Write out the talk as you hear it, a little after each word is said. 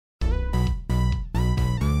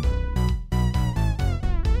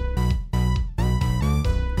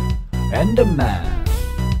Enderman.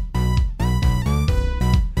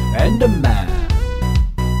 Enderman.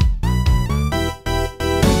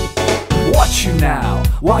 Watch you now,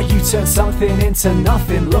 while you turn something into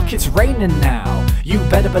nothing. Look, it's raining now. You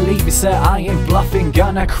better believe me, sir, I ain't bluffing.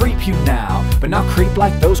 Gonna creep you now, but not creep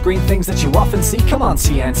like those green things that you often see. Come on,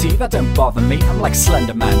 TNT, that don't bother me. I'm like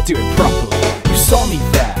Slender Man, do it properly. You saw me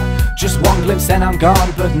there, just one glimpse then I'm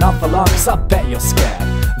gone. But not for long, cause I bet you're scared.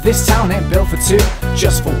 This town ain't built for two,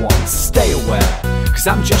 just for one. Stay aware, cause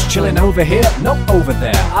I'm just chilling over here, no over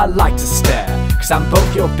there. I like to stare, cause I'm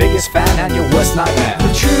both your biggest fan and your worst nightmare.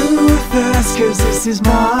 The truth is, cause this is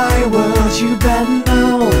my world. You better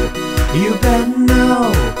know, you better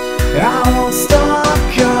know. I won't stop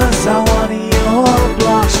cause I want your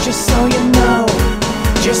blocks. Just so you know,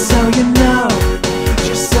 just so you know,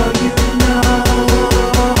 just so you know.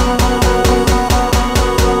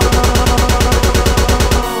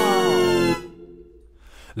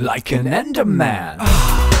 Like an Enderman.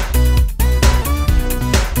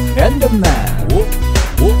 Enderman. Whoop,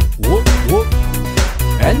 whoop, whoop, whoop.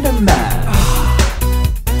 Enderman.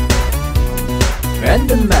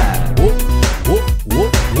 Enderman. Whoop, whoop,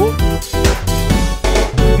 whoop, whoop.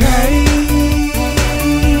 Hey,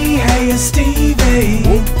 hey, it's Stevie.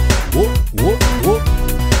 Whoop, whoop, whoop, whoop.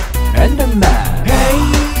 Enderman. Hey,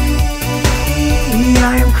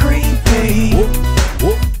 I am creepy. Whoop,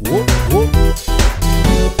 whoop, whoop, whoop.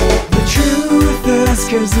 The truth is,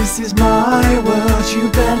 cause this is my world. You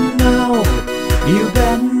better know, you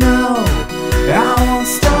better know. I won't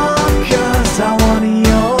stop cause I want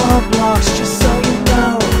your blocks. Just so you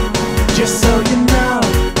know, just so you know,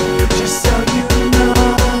 just so you know.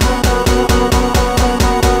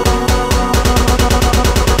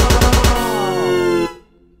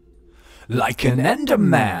 Like an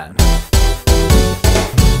Enderman.